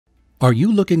Are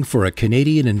you looking for a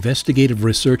Canadian investigative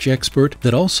research expert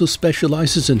that also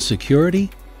specializes in security?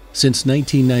 Since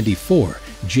 1994,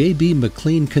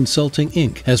 MacLean Consulting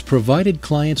Inc. has provided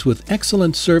clients with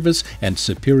excellent service and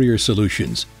superior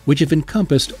solutions, which have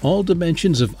encompassed all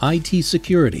dimensions of IT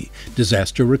security,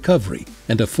 disaster recovery,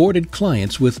 and afforded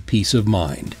clients with peace of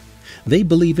mind. They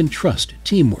believe in trust,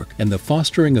 teamwork, and the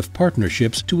fostering of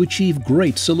partnerships to achieve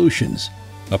great solutions.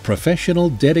 A professional,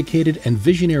 dedicated, and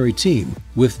visionary team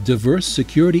with diverse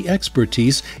security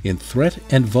expertise in threat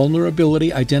and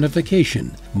vulnerability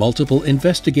identification, multiple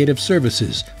investigative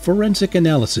services, forensic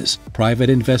analysis, private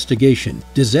investigation,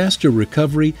 disaster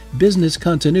recovery, business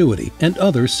continuity, and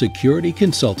other security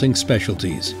consulting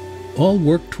specialties. All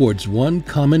work towards one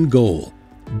common goal: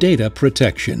 data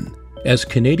protection. As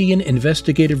Canadian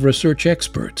investigative research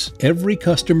experts, every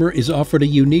customer is offered a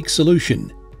unique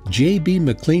solution.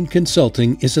 MacLean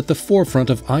Consulting is at the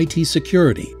forefront of IT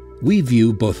security. We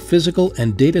view both physical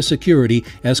and data security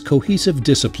as cohesive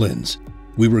disciplines.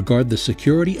 We regard the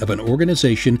security of an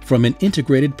organization from an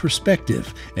integrated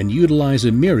perspective and utilize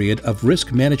a myriad of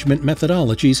risk management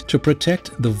methodologies to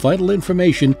protect the vital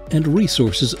information and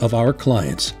resources of our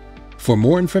clients. For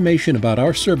more information about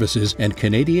our services and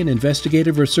Canadian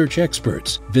investigative research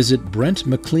experts, visit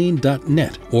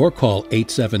brentmclean.net or call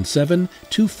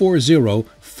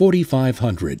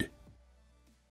 877-240-4500.